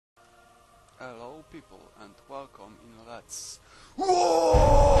Hello people and welcome in Let's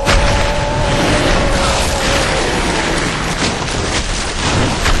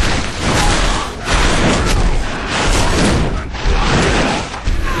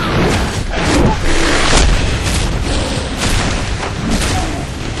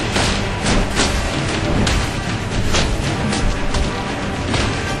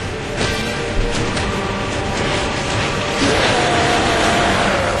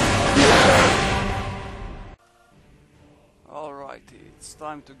It's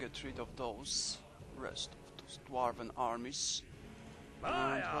time to get rid of those rest of those dwarven armies.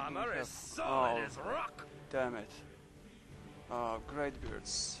 My armor is solid as rock. Damn it.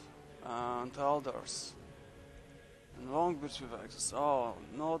 Greatbeards and elders and longbeards with axes. Oh,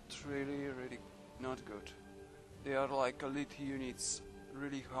 not really not good. They are like elite units,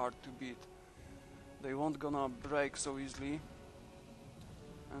 really hard to beat. They won't gonna break so easily,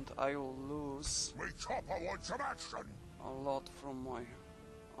 and I will lose Me chopper wants some action. a lot from my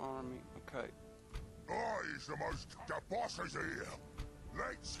army. Okay. Is the most. The boss is here.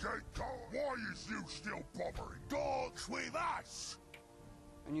 Let's get going. Why is you still bothering? Dogs with us.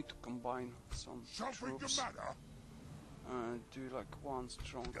 I need to combine some Something troops the matter? and do like one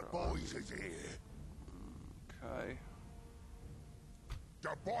stronger. The boys is here. Okay. The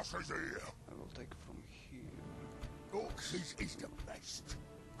boss is here. I will take from here. Oxys is the best.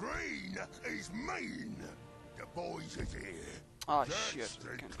 Green is mean. The boys is here. Ah, That's shit.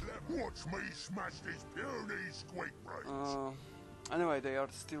 the I can't. Watch me smash these puny squeak brains. Anyway, they are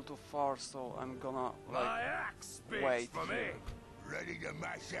still too far, so I'm gonna My like axe speaks wait for me. here. Ready to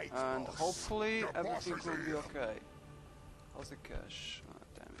mash it, And boss. hopefully The everything boss is will be here. okay. How's the cash?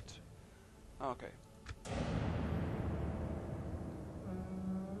 Damn it. Okay.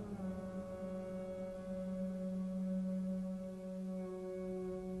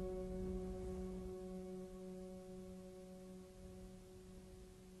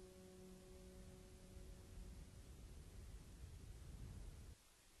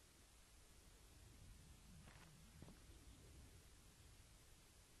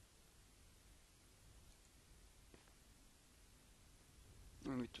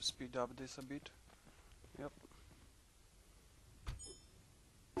 I need to speed up this a bit. Yep.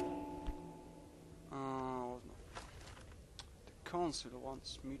 No. The council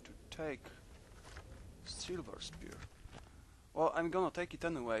wants me to take silver spear. Well, I'm gonna take it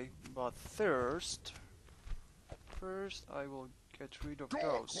anyway, but first I will get rid of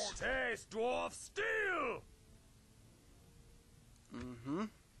those. Taste dwarf steel.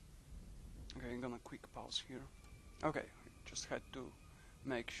 Okay, I'm gonna quick pause here. Okay, just had to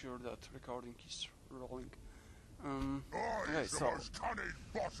make sure that recording is rolling. Okay, Is the so most cunning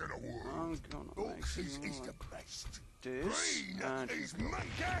boss in the world. I'm gonna make Oxys you is the like best. this, Green and is mean.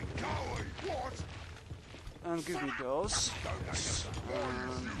 Get going. What? give me those,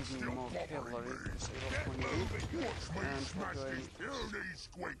 and give me more cavalry to save up money. Watch me And smash we're these going puny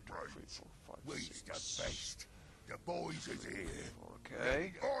squeak 3, brains. 4, 5, We's the 6. best. The boys is here.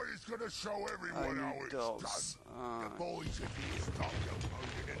 Okay, He's gonna show I everyone how need it's those. done. The boys is here. Stop your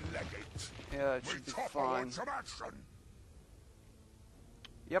moaning and leg it. Yeah, it Me should be chopper fine. wants some action.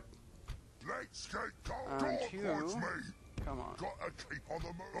 Yep, Let's get going. And Dog you- wants me. come on. Gotta keep on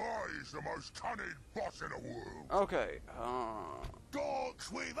the move. He's the most cunning boss in the world. Okay,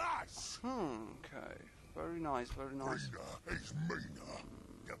 Dogs with us. okay, very nice, very nice. Greener is meaner.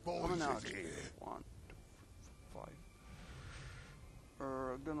 The Coming boys out is here. here. 1, 2, 3,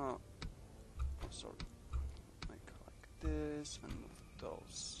 4, 5. Gonna sorry, make like this and move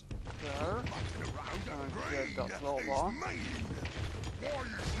those there, and get that lava. Why is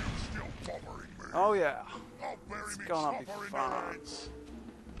you still bothering me? Oh yeah, I'll bury it's me gonna be chopper in fun. their heads.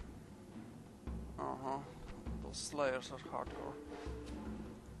 Those slayers are hardcore.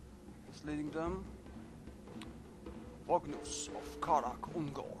 Who's leading them? Magnus of Karak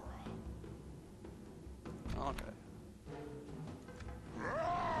Ungor. Okay.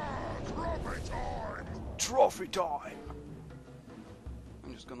 Trophy time! Trophy time!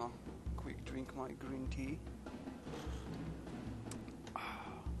 I'm just gonna quick drink my green tea.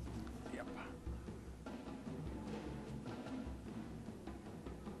 Yep.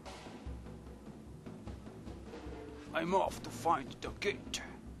 I'm off to find the gate.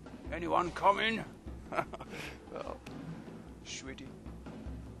 Anyone coming? Well, sweetie.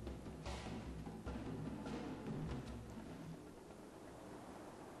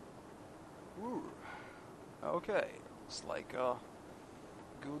 Ooh. Okay, looks like a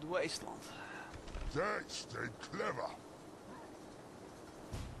good wasteland. That's dead clever.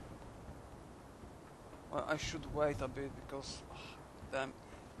 Well, I should wait a bit because damn,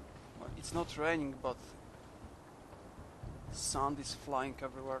 my It's not raining, but sand is flying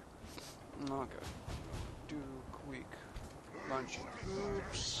everywhere. Okay. Do quick launching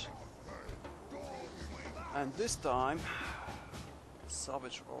troops. And this time,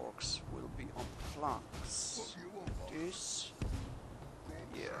 savage orcs will be on the flanks. This.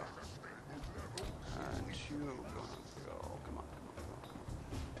 Yeah. And you're gonna go. Come on.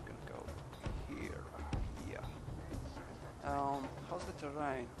 You're gonna go here. Yeah. How's the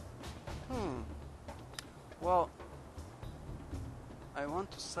terrain? Well, I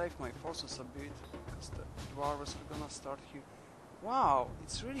want to save my forces a bit because the dwarves are gonna start here. Wow,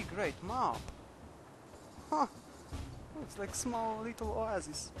 it's really great map. Huh. Looks like small little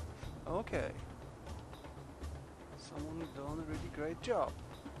oasis. Okay. Someone done a really great job.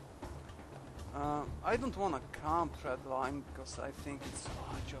 I don't want to camp red line because I think it's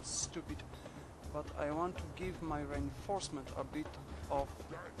just stupid. But I want to give my reinforcement a bit of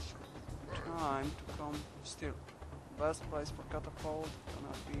time to come still. Best place for catapult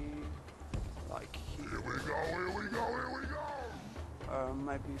gonna be like here. Here we go.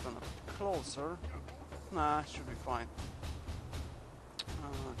 Maybe even closer. Nah, should be fine.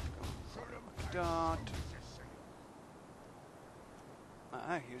 Like that.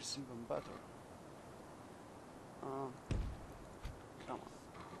 Here's even better. Come on.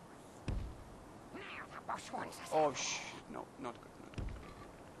 Oh shit! No, not good.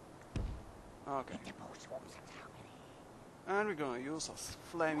 Okay. And we're gonna use a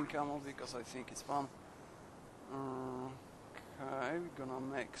flaming camel because I think it's fun. Okay, we're gonna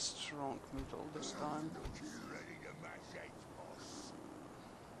make strong middle this time.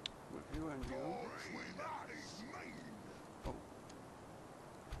 With you and you. Oh.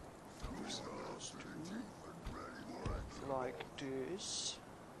 First those two. Like this.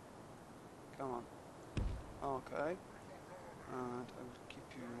 Come on. Okay. And I will keep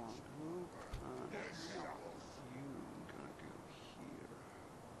you in one group. And you gonna go here.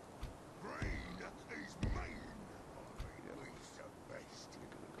 You're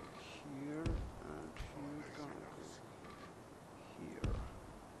gonna go here, and you're gonna go here.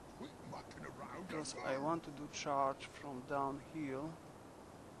 Because I want to do charge from downhill.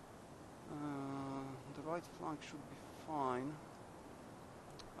 The right flank should be fine.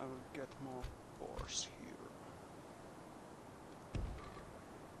 I will get more boars here.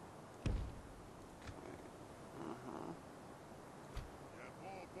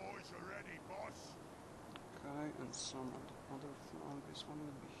 Okay, and some on the other flank. This one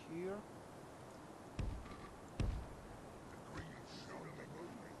will be here.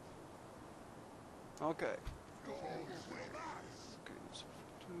 Okay. Okay, so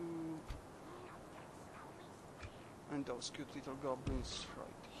 2. And those cute little goblins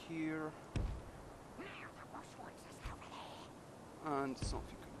right here. And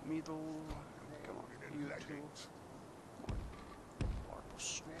something in the middle. Come on, you two.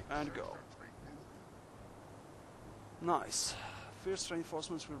 And go. Nice. First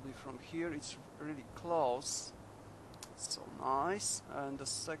reinforcements will be from here. It's really close. So nice. And the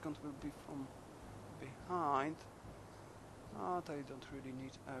second will be from behind. But I don't really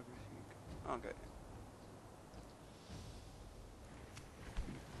need everything. Okay.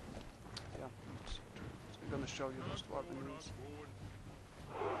 Yeah. So I'm gonna show you those dwarven rules.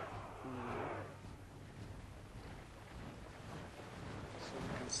 So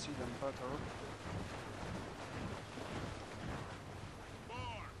you can see them better.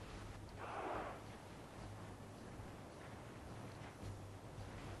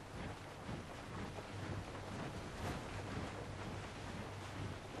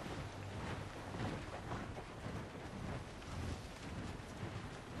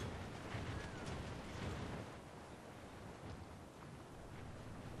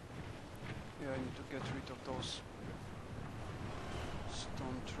 Yeah, I need to get rid of those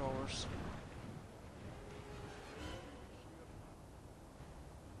stone throwers.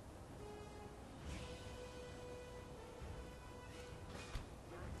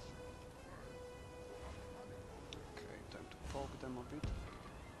 Okay, time to poke them a bit.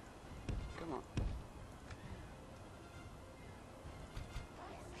 Come on.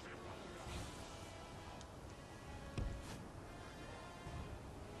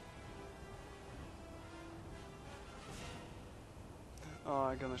 Oh,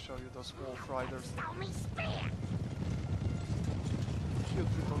 I'm gonna show you those wolf riders.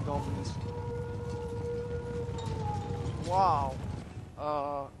 Cute little goblins. Wow!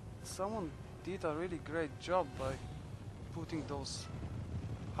 Someone did a really great job by putting those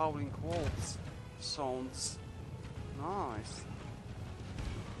howling wolves sounds. Nice.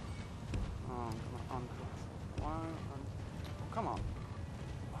 Oh, I'm gonna ungroup one and... Oh, come on.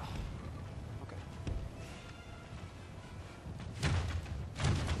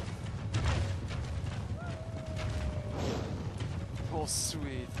 Oh,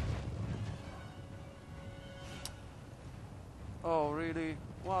 sweet. Oh, really?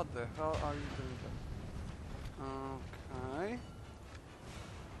 What the hell are you doing there? Okay.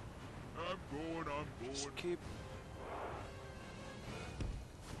 I'm going. Just keep...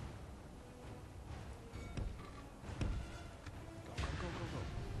 Go, go, go, go, go.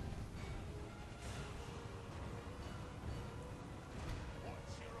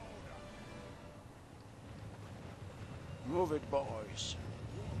 Move it, boys.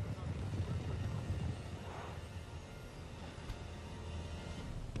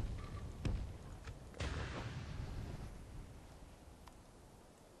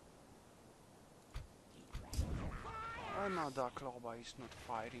 Another Clobber is not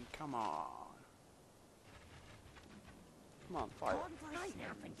fighting. Come on. Come on, fire.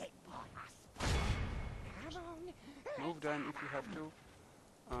 Move then if you have to.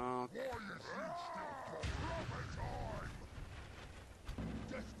 Why is you still time?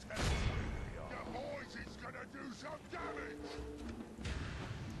 Just tell us where they are. The boys is gonna do some damage.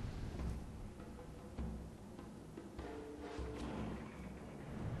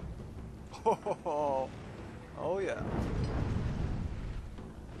 Oh yeah.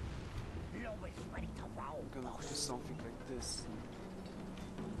 Ready to roll, I'm gonna do something like this.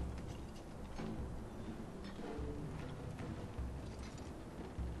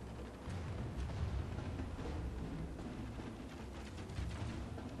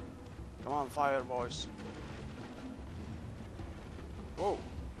 Come on, fire, boys. Whoa.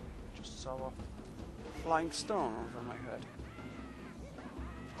 Just saw a flying stone over my head.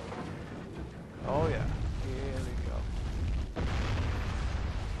 Oh yeah. Here we go.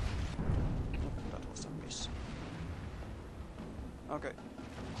 That was a miss. Okay.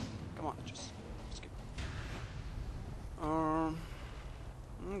 Come on, just skip.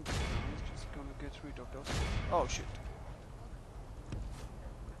 Just gonna get rid of those. Oh shit.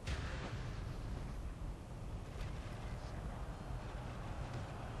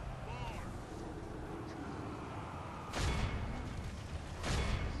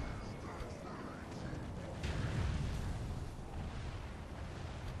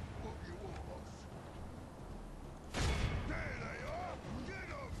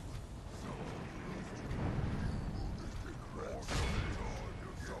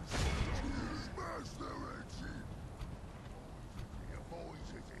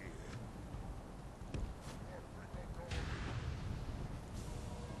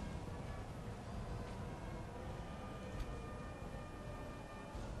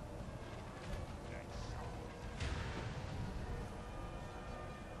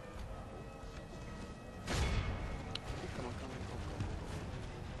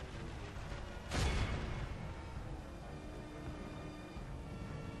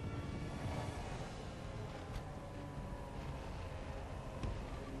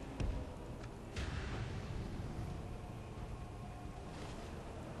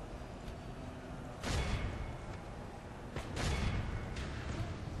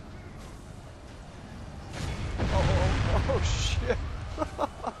 Oh shit!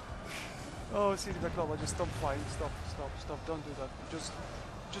 Oh, silly the Clobber, just stop fighting, stop, don't do that.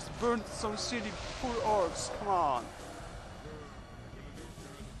 Just burn some silly poor orcs, come on!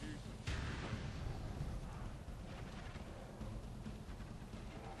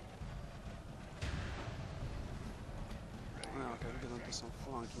 Okay, we're gonna do some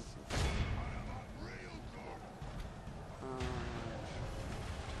flanking.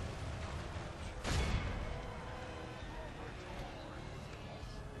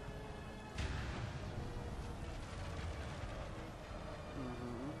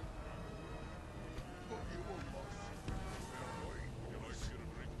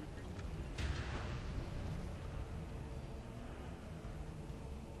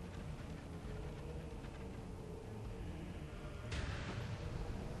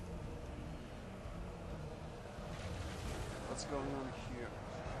 What's going on